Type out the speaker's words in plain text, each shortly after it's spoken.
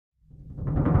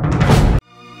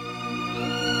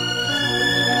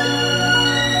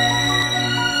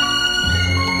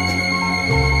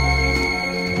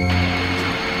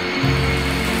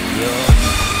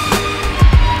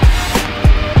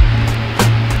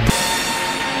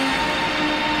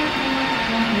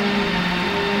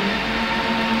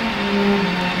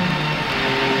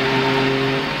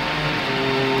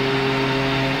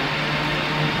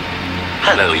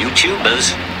Hello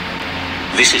YouTubers!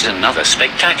 This is another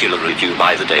spectacular review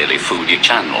by the Daily Foodie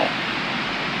channel.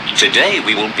 Today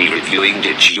we will be reviewing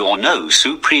DiGiorno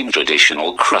Supreme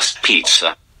Traditional Crust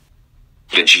Pizza.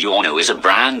 DiGiorno is a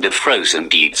brand of frozen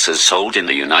pizzas sold in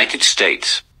the United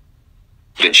States.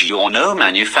 DiGiorno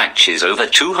manufactures over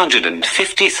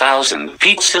 250,000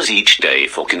 pizzas each day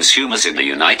for consumers in the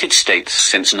United States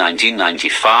since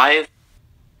 1995.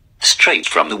 Straight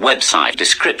from the website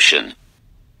description.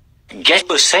 Get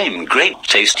the same great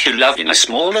taste you love in a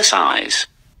smaller size.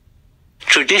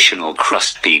 Traditional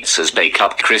crust pizzas bake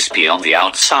up crispy on the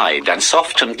outside and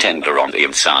soft and tender on the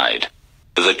inside.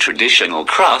 The traditional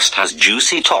crust has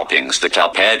juicy toppings that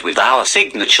are paired with our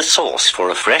signature sauce for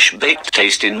a fresh baked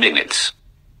taste in minutes.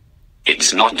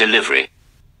 It's not delivery.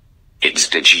 It's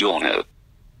DiGiorno.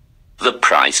 The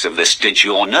price of this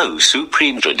DiGiorno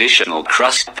Supreme Traditional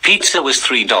Crust Pizza was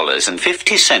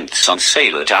 $3.50 on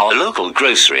sale at our local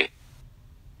grocery.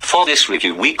 For this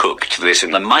review we cooked this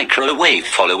in the microwave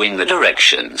following the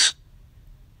directions.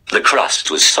 The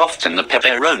crust was soft and the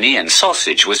pepperoni and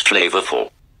sausage was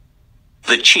flavorful.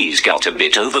 The cheese got a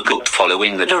bit overcooked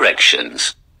following the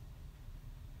directions.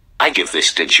 I give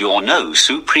this DiGiorno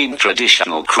Supreme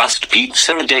Traditional Crust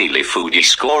Pizza a Daily Foodie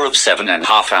score of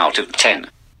 7.5 out of 10.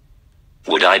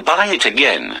 Would I buy it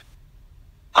again?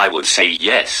 I would say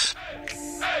yes.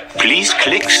 Please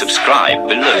click subscribe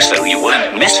below so you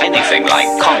won't miss anything like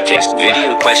contest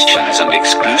video questions and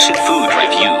exclusive food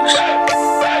reviews.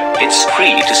 It's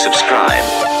free to subscribe.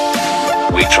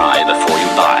 We try before you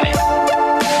buy.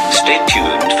 Stay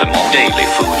tuned for more Daily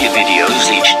Foodie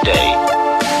videos each day.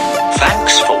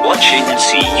 Thanks for watching and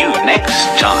see you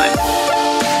next time.